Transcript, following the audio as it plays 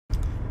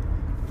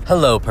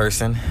Hello,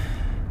 person.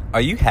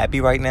 Are you happy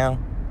right now?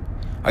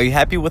 Are you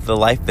happy with the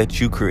life that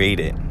you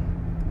created?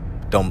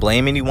 Don't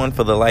blame anyone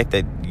for the life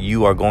that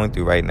you are going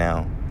through right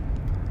now.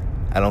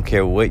 I don't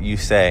care what you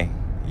say.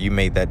 You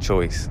made that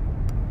choice.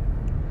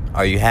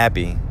 Are you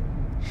happy?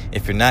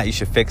 If you're not, you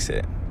should fix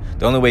it.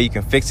 The only way you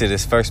can fix it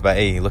is first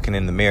by looking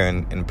in the mirror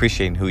and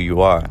appreciating who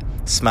you are.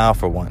 Smile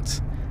for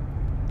once.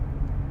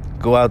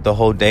 Go out the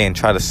whole day and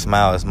try to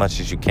smile as much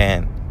as you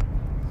can.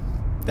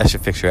 That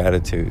should fix your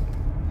attitude.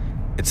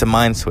 It's a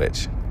mind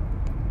switch.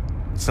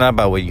 It's not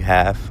about what you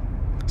have.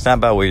 It's not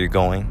about where you're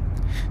going.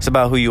 It's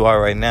about who you are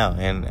right now.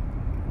 And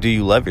do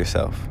you love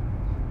yourself?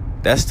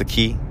 That's the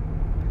key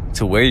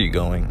to where you're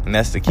going. And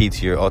that's the key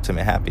to your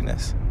ultimate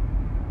happiness.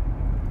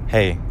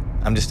 Hey,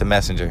 I'm just a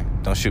messenger.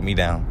 Don't shoot me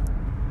down.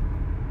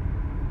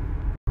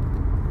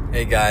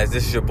 Hey guys,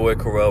 this is your boy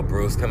Corell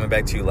Bruce coming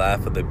back to you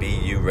live for the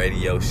BU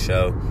Radio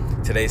Show.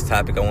 Today's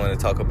topic, I wanted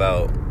to talk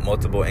about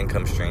multiple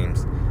income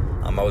streams.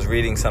 I was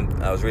reading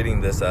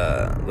this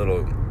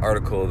little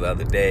article the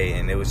other day,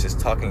 and it was just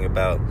talking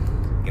about,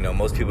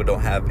 most people don't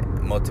have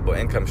multiple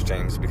income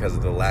streams because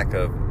of the lack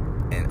of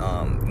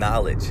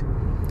knowledge.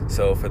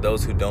 So for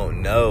those who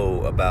don't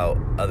know about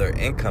other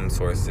income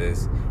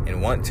sources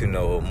and want to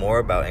know more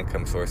about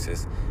income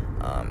sources,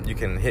 you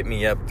can hit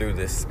me up through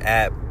this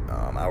app.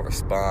 I'll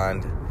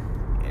respond,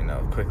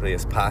 quickly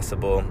as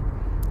possible.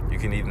 You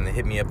can even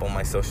hit me up on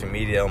my social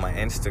media. On my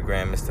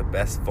Instagram, it's the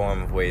best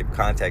form of way of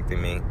contacting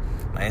me.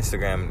 My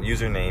Instagram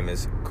username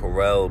is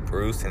Corell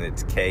Bruce, and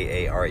it's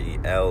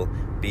Karel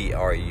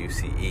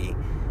Bruce.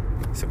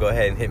 So go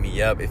ahead and hit me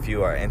up if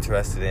you are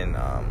interested in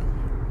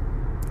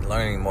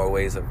learning more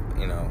ways of,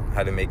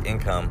 how to make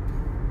income.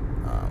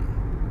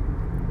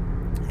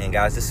 And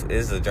guys, this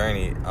is a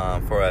journey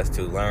for us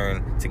to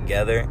learn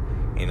together.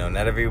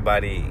 Not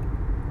everybody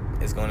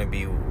is going to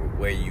be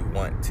where you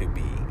want to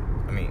be.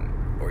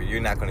 Or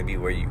you're not going to be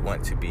where you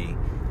want to be,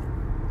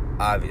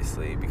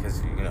 obviously,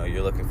 because,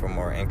 you're looking for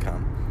more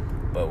income.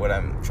 But what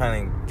I'm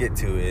trying to get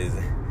to is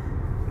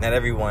not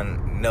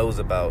everyone knows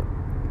about,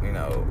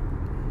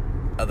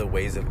 other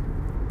ways of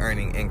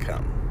earning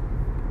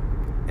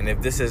income. And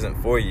if this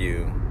isn't for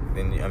you,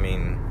 then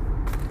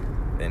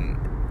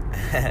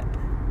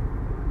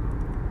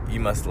you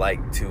must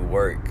like to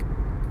work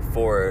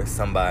for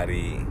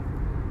somebody,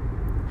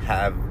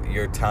 have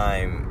your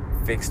time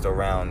fixed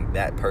around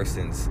that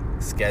person's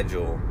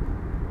schedule,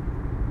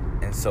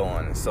 and so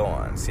on and so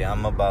on. See,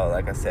 I'm about,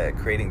 like I said,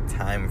 creating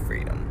time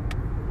freedom,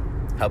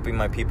 helping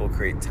my people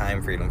create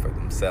time freedom for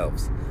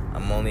themselves.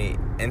 I'm only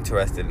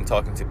interested in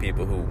talking to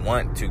people who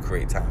want to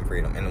create time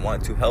freedom and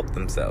want to help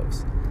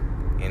themselves.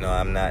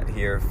 I'm not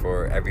here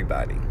for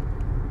everybody,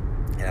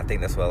 and I think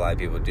that's what a lot of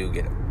people do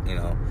get,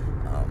 a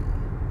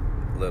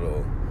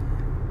little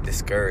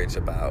discouraged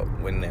about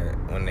when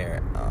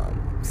they're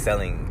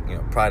selling,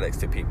 products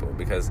to people,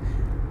 because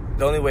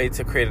the only way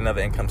to create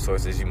another income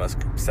source is you must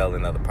sell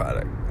another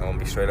product. I'm going to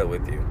be straight up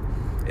with you.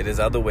 It is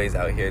other ways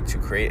out here to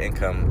create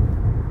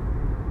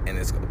income, and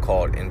it's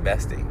called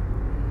investing.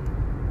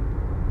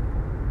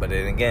 But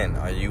then again,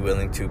 are you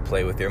willing to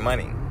play with your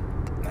money?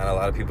 Not a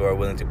lot of people are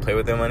willing to play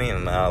with their money,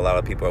 and not a lot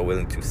of people are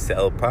willing to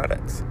sell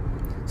products.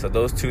 So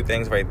those two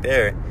things right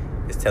there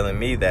is telling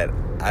me that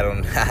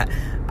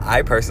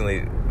I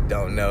personally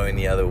don't know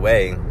any other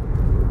way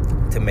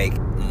to make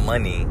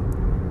money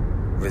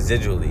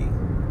residually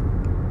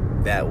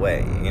that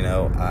way.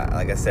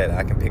 Like I said,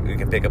 you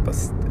can pick up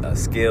a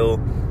skill,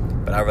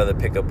 but I'd rather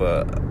pick up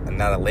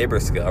not a labor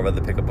skill. I'd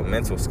rather pick up a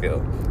mental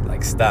skill,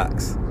 like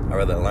stocks. I'd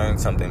rather learn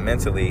something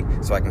mentally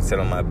so I can sit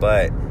on my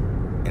butt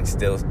and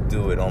still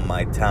do it on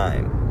my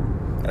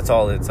time. That's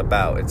all it's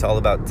about. It's all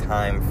about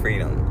time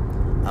freedom.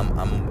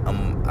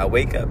 I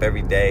wake up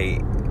every day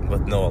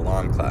with no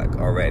alarm clock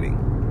already,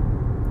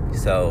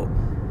 so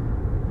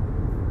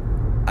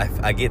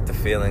I get the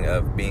feeling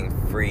of being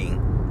free,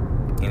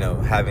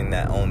 having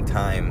that own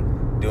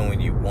time, doing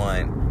what you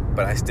want,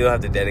 but I still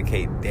have to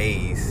dedicate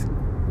days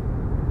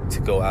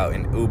to go out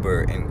and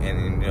Uber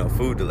and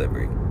food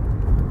delivery.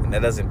 And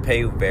that doesn't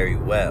pay very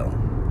well.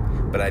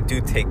 But I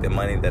do take the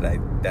money that I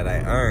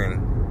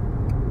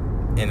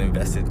earn and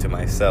invest it to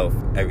myself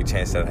every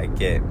chance that I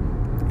get.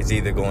 It's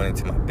either going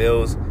into my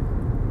bills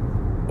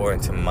or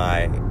into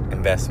my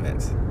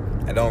investments.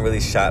 I don't really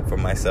shop for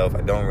myself.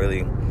 I don't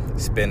really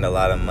spend a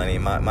lot of money.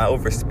 My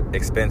over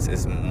expense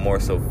is more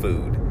so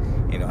food.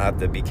 I have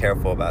to be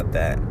careful about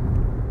that.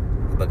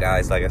 But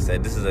guys, like I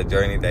said, this is a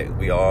journey that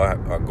we all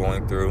are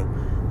going through.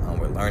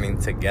 We're learning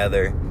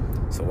together.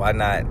 So why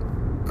not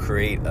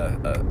create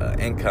a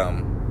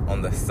income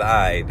on the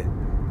side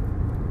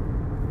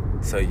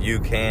so you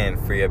can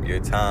free up your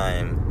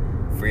time,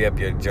 free up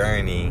your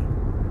journey,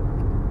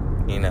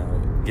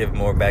 give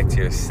more back to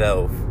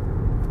yourself,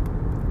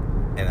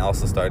 and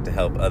also start to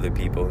help other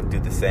people do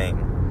the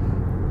same.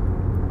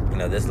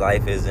 This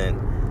life isn't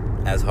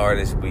as hard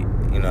as we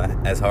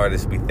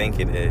think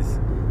it is.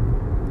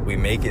 We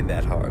make it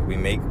that hard.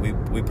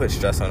 We put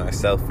stress on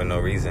ourselves for no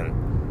reason.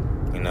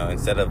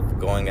 Instead of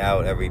going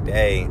out every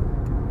day,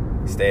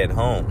 stay at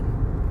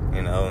home.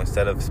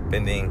 Instead of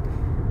spending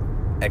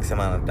X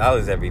amount of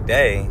dollars every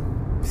day,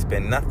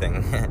 spend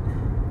nothing.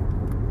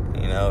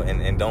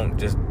 And don't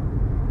just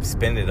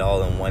spend it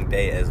all in one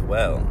day as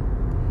well.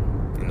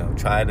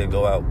 Try to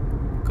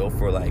go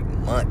for like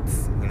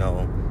months.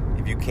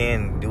 If you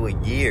can, do a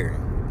year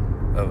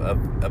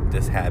of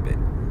this habit.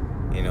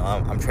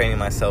 I'm training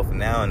myself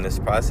now in this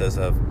process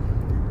of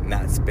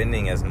not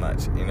spending as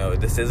much.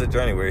 This is a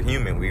journey. We're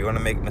human. We're going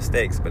to make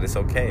mistakes, but it's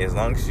okay. As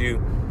long as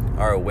you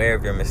are aware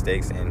of your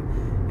mistakes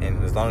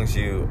and as long as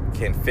you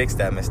can fix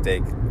that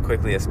mistake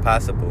quickly as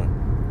possible,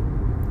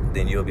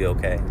 then you'll be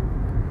okay.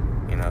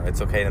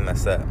 It's okay to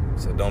mess up.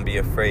 So don't be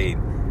afraid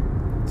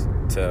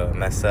to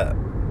mess up.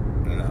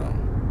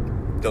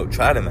 Don't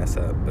try to mess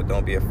up, but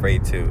don't be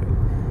afraid to,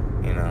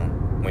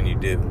 when you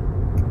do.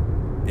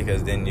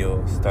 Because then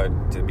you'll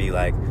start to be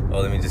like, oh,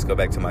 let me just go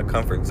back to my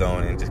comfort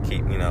zone and just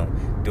keep,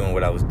 doing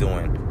what I was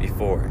doing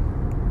before.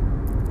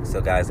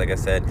 So, guys, like I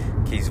said,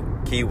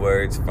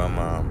 keywords from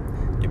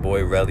your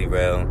boy Relly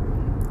Rel.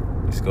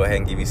 Just go ahead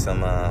and give you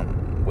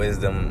some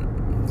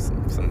wisdom,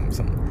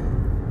 some.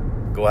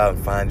 Go out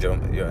and find your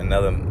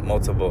another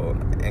multiple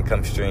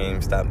income stream.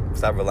 Stop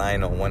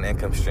relying on one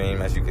income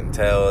stream. As you can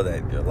tell,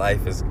 that your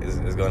life is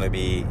going to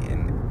be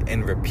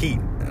in repeat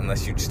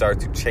unless you start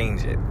to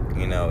change it.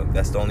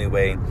 That's the only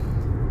way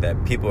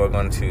that people are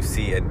going to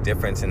see a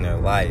difference in their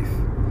life.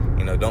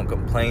 Don't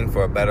complain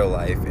for a better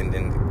life and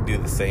then do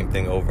the same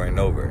thing over and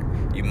over.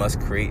 You must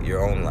create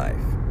your own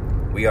life.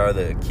 We are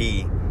the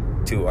key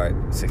to our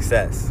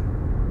success.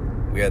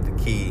 We are the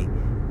key,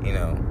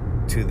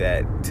 to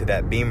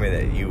that Beamer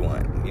that you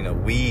want.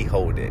 We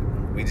hold it.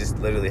 We just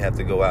literally have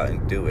to go out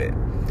and do it.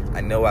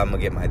 I know I'm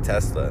gonna get my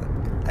Tesla.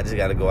 I just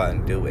gotta go out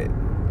and do it.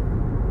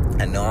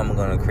 I know I'm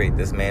gonna create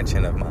this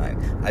mansion of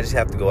mine. I just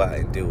have to go out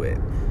and do it.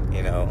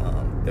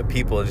 The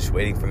people are just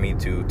waiting for me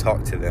to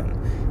talk to them,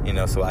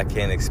 so I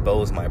can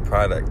expose my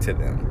product to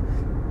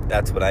them.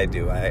 That's what I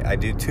do. I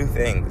do two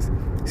things.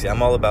 See,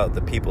 I'm all about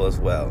the people as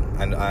well.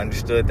 I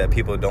understood that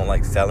people don't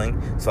like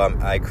selling, so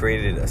I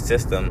created a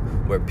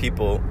system where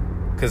people,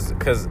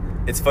 because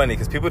it's funny,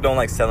 because people don't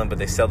like selling, but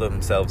they sell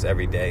themselves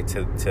every day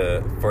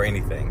for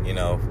anything.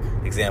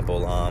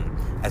 Example,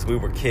 as we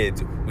were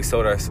kids, we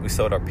sold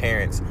our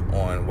parents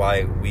on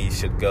why we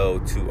should go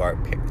to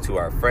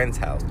our friend's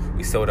house.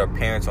 We sold our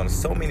parents on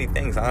so many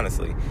things,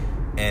 honestly.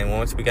 And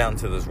once we got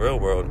into this real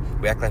world,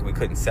 we act like we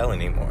couldn't sell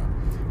anymore,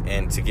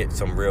 and to get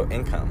some real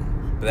income.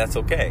 But that's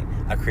okay.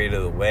 I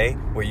created a way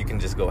where you can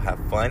just go have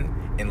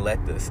fun and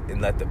let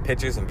the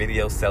pictures and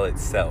videos sell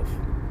itself,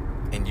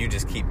 and you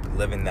just keep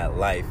living that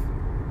life.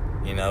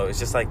 It's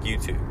just like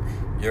YouTube.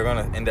 You're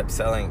gonna end up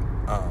selling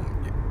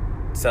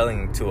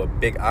to a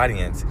big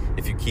audience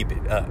if you keep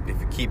it up. If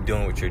you keep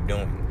doing what you're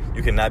doing,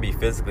 you cannot be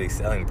physically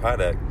selling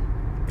product,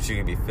 but you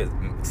can be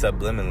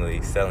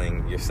subliminally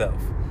selling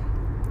yourself.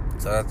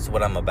 So that's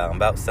what I'm about. I'm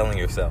about selling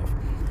yourself.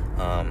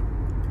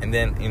 And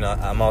then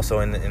I'm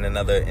also in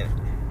another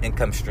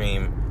income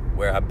stream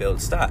where I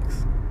build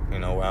stocks.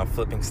 Where I'm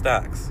flipping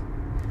stocks.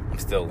 I'm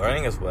still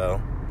learning as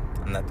well.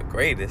 I'm not the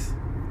greatest.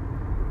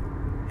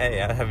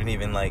 Hey, I haven't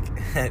even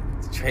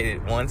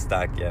traded one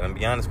stock yet. I'm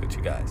be honest with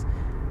you guys,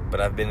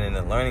 but I've been in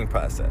a learning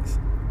process.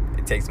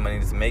 It takes money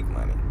to make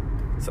money.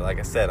 So, like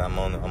I said, I'm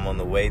on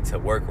the way to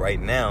work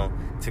right now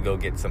to go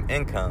get some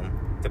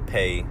income to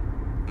pay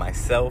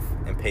myself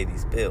and pay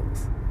these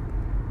bills.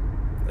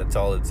 That's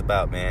all it's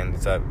about, man.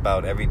 It's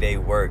about everyday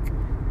work,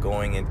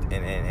 going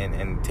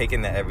and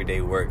taking that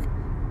everyday work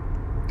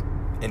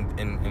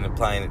and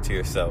applying it to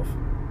yourself.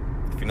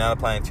 If you're not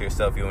applying it to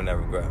yourself, you will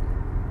never grow.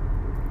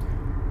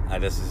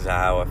 This is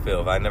how I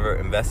feel. If I never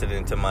invested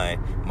into my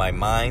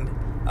mind,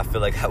 I feel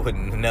like I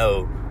wouldn't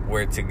know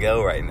where to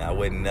go right now. I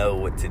wouldn't know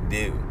what to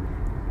do.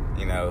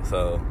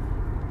 So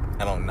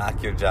I don't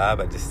knock your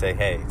job. I just say,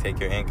 hey, take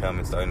your income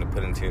and start to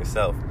put into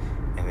yourself.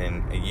 And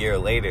then a year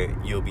later,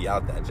 you'll be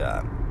out that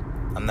job.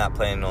 I'm not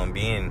planning on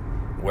being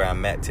where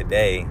I'm at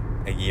today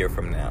a year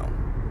from now.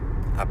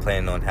 I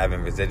plan on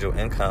having residual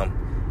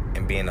income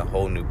and being a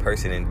whole new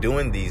person and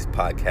doing these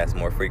podcasts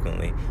more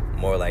frequently,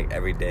 more like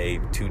every day,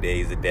 2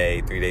 days a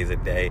day, 3 days a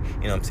day.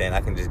 You know what I'm saying?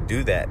 I can just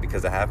do that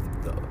because I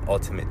have the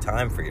ultimate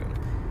time freedom.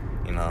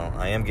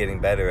 I am getting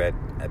better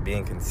at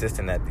being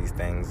consistent at these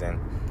things, and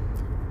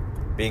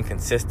being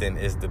consistent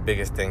is the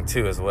biggest thing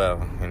too as well.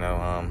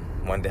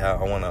 One day I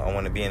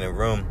want to be in a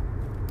room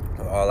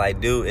where all I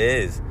do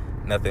is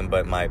nothing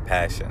but my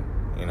passion.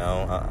 I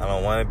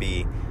don't want to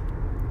be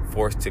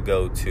forced to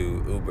go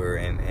to Uber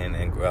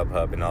and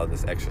Grubhub and all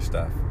this extra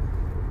stuff.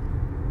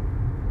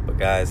 But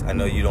guys, I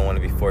know you don't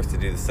want to be forced to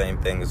do the same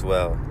thing as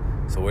well.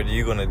 So what are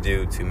you going to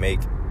do to make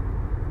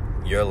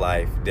your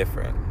life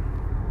different?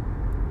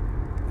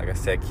 Like I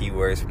said,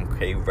 keywords from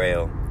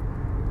K-Rail.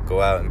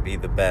 Go out and be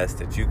the best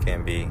that you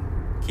can be.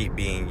 Keep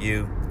being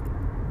you.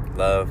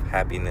 Love,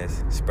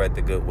 happiness, spread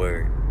the good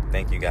word.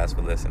 Thank you guys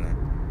for listening.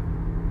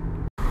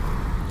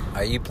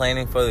 Are you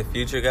planning for the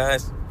future,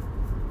 guys?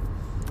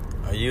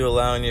 Are you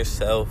allowing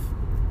yourself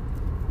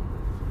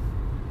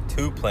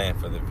to plan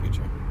for the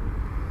future?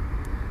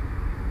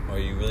 Or are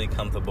you really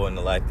comfortable in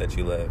the life that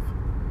you live?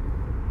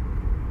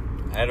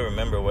 I had to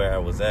remember where I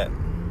was at.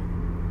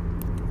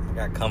 I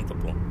got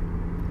comfortable.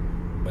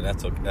 But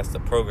that's okay. That's the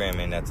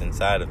programming that's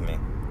inside of me.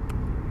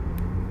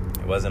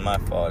 It wasn't my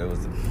fault. It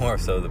was more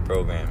so the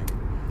programming.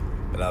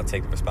 But I'll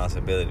take the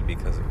responsibility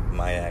because of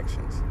my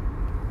actions.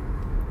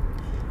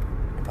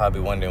 You're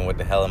probably wondering, what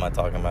the hell am I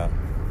talking about?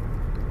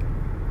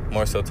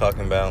 More so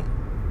talking about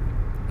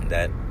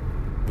that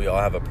we all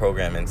have a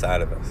program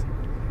inside of us.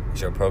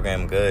 Is your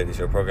program good? Is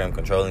your program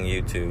controlling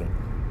you to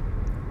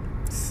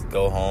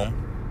go home?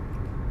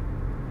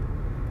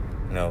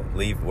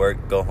 Leave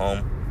work, go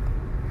home,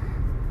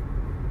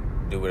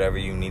 do whatever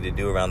you need to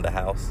do around the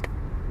house,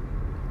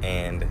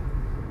 and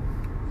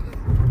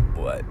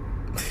what?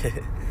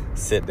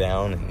 Sit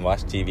down and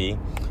watch TV,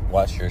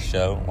 watch your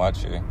show,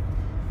 watch your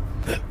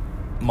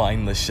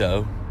mindless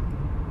show,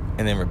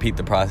 and then repeat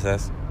the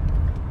process,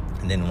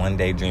 and then one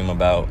day dream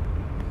about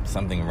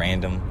something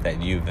random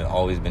that you've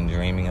always been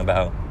dreaming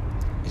about.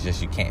 It's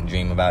just you can't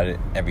dream about it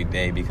every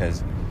day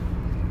because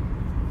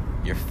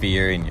your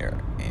fear and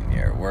your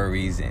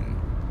worries and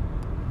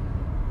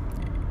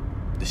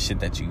the shit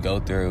that you go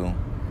through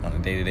on a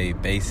day-to-day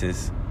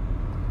basis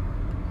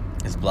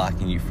is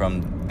blocking you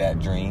from that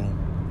dream.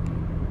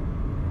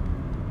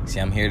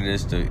 See, I'm here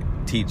just to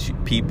teach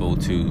people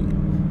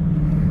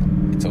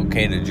it's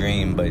okay to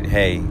dream, but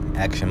hey,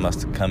 action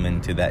must come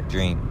into that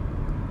dream.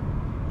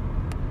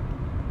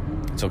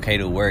 It's okay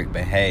to work,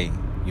 but hey,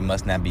 you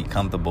must not be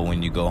comfortable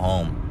when you go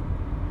home.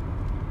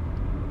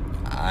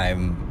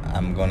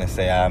 I'm going to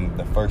say I'm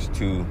the first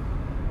to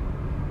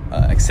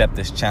accept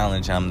this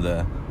challenge. I'm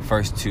the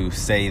first to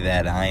say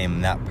that I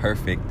am not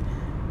perfect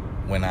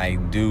when I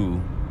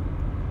do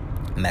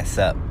mess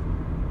up.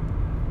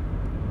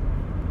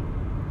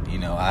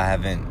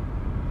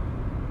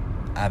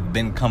 I've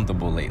been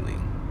comfortable lately,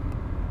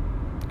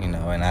 and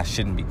I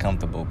shouldn't be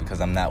comfortable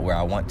because I'm not where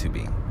I want to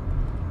be.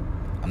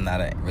 I'm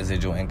not a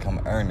residual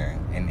income earner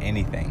in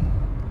anything.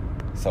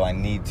 So I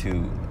need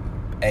to,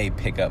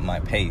 pick up my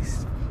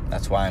pace.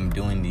 That's why I'm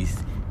doing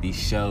these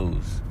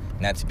shows,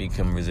 not to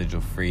become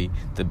residual free,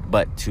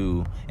 but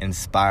to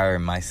inspire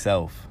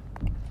myself.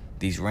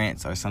 These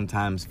rants are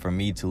sometimes for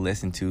me to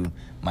listen to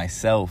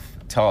myself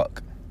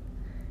talk.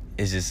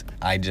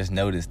 I just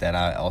noticed that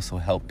I also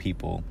help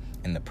people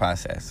in the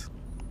process.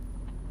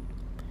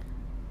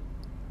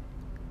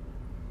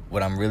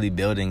 What I'm really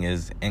building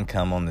is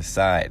income on the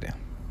side.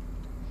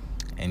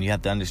 And you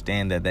have to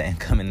understand that the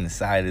income on the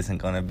side isn't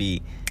going to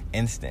be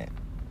instant.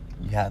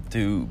 You have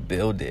to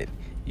build it.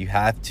 You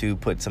have to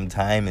put some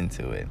time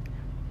into it.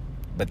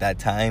 But that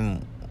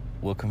time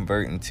will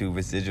convert into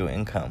residual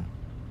income.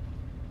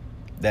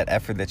 That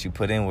effort that you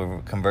put in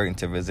will convert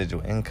into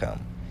residual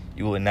income.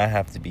 You will not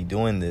have to be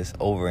doing this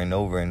over and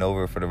over and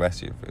over for the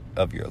rest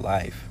of your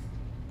life.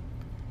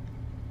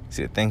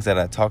 See, the things that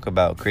I talk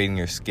about, creating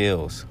your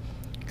skills,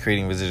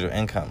 creating residual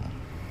income,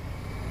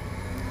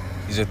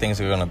 these are things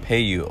that are going to pay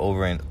you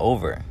over and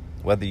over,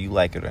 whether you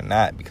like it or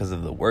not, because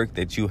of the work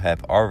that you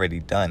have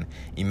already done.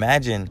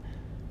 Imagine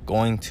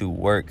going to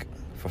work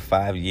for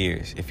 5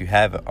 years. If you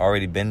have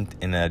already been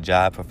in a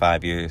job for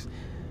 5 years,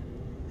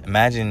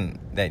 imagine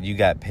that you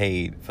got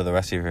paid for the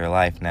rest of your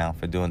life now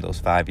for doing those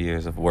 5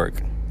 years of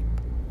work.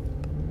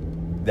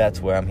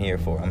 That's what I'm here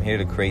for. I'm here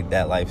to create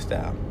that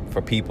lifestyle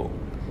for people,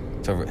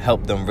 to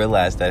help them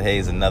realize that, hey,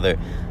 there's another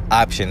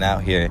option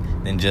out here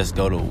than just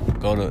go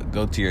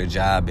to your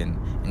job and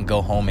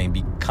go home and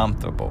be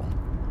comfortable.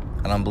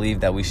 I don't believe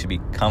that we should be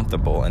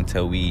comfortable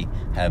until we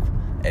have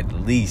at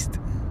least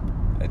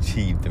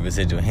achieved the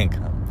residual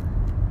income.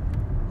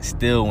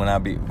 Still, when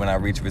I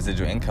reach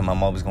residual income,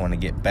 I'm always going to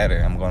get better.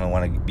 I'm going to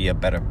want to be a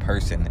better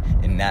person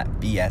and not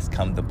be as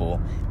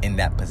comfortable in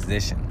that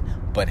position.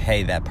 But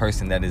hey, that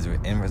person that is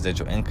in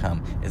residual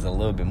income is a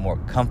little bit more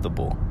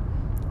comfortable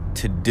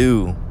to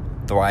do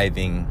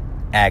thriving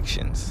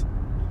actions.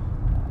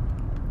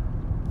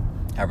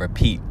 I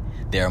repeat,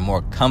 they are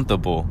more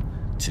comfortable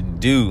to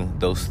do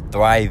those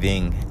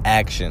thriving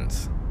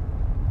actions.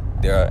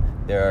 They're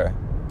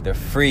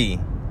free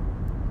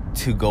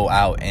to go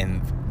out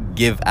and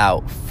give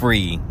out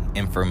free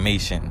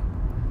information.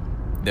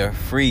 They're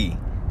free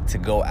to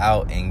go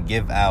out and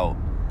give out,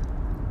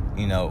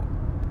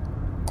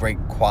 great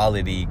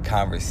quality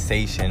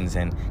conversations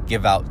and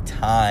give out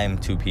time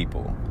to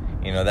people.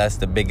 That's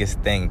the biggest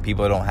thing.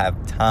 People don't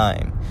have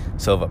time.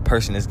 So if a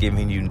person is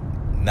giving you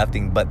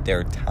nothing but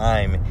their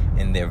time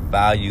and their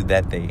value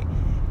that they,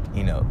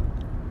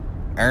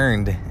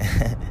 earned,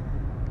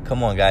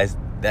 come on, guys,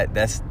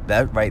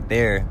 that right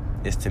there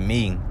is, to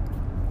me,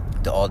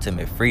 the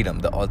ultimate freedom,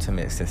 the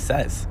ultimate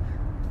success.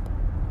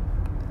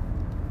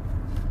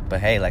 But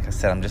hey, like I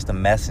said, I'm just a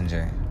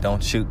messenger.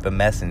 Don't shoot the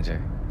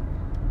messenger.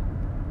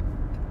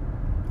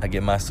 I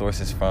get my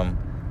sources from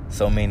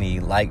so many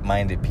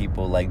like-minded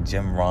people like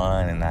Jim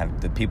Rohn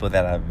and the people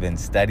that I've been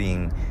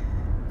studying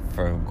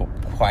for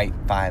quite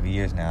 5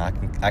 years now.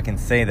 I can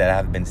say that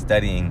I've been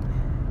studying,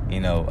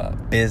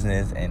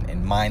 business and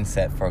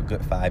mindset for a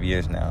good 5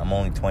 years now. I'm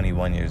only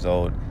 21 years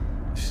old.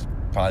 It should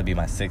probably be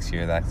my 6th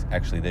year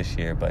actually this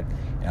year, but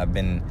I've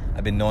been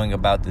knowing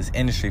about this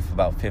industry for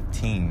about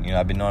 15.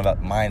 I've been knowing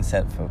about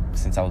mindset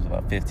since I was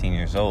about 15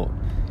 years old.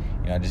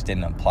 I just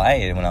didn't apply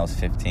it when I was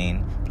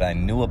 15, but I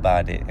knew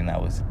about it and I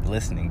was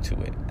listening to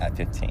it at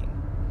 15.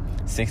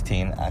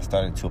 16, I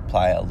started to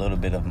apply a little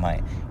bit of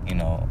my,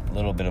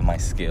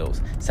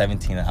 skills.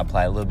 17, I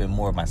applied a little bit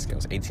more of my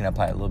skills. 18, I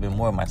applied a little bit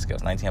more of my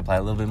skills. 19, I applied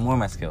a little bit more of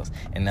my skills.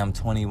 And now I'm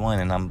 21,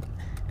 and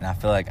I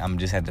feel like I'm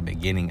just at the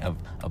beginning of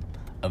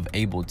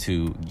able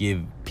to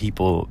give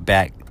people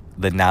back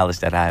the knowledge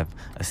that I've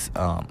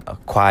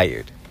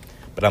acquired.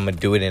 But I'm gonna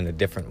do it in a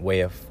different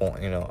way of form,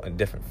 a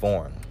different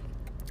form.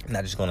 I'm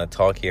not just gonna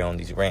talk here on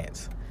these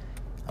rants.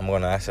 I'm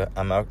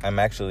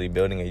actually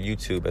building a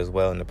YouTube as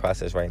well in the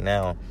process right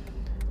now,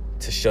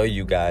 to show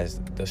you guys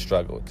the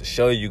struggle, to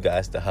show you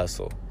guys the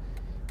hustle,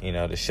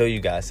 to show you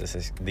guys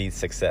the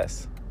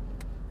success.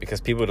 Because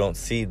people don't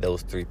see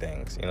those three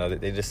things.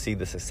 They just see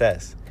the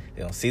success.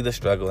 They don't see the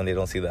struggle, and they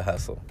don't see the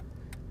hustle.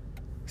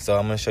 So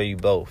I'm going to show you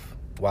both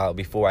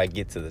before I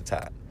get to the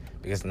top.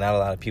 Because not a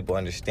lot of people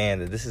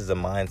understand that this is a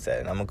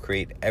mindset, and I'm going to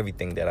create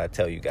everything that I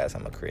tell you guys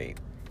I'm going to create.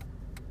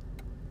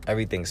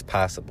 Everything's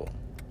possible.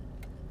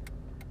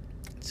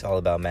 It's all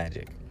about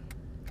magic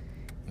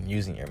and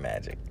using your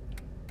magic.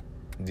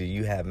 Do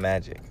you have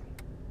magic?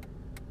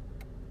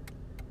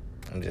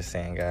 I'm just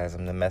saying, guys,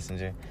 I'm the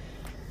messenger.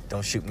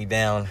 Don't shoot me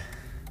down.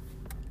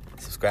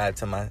 Subscribe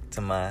to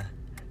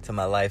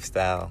my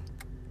lifestyle.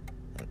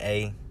 And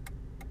A,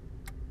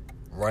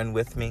 run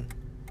with me,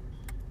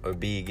 or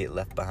B, get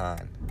left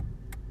behind.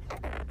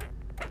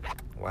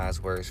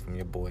 Wise words from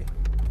your boy.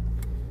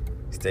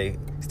 Stay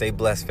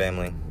blessed,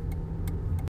 family.